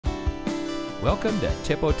Welcome to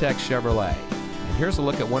Tipotex Chevrolet, and here's a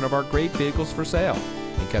look at one of our great vehicles for sale.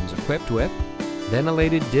 It comes equipped with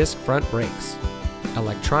ventilated disc front brakes,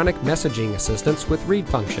 electronic messaging assistance with read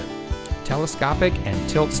function, telescopic and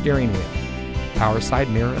tilt steering wheel, power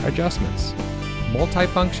side mirror adjustments,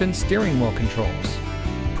 multifunction steering wheel controls,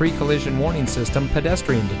 pre-collision warning system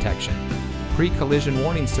pedestrian detection, pre-collision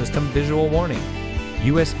warning system visual warning,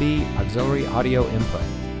 USB auxiliary audio input,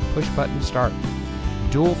 push button start,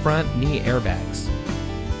 dual front knee airbags.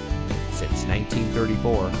 Since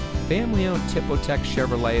 1934, family-owned Tipotex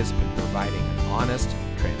Chevrolet has been providing an honest,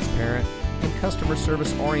 transparent, and customer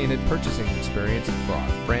service-oriented purchasing experience for our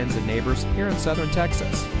friends and neighbors here in Southern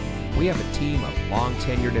Texas. We have a team of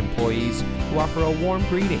long-tenured employees who offer a warm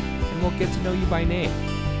greeting and will get to know you by name.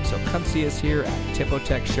 So come see us here at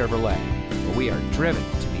Tipotex Chevrolet, where we are driven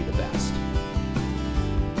to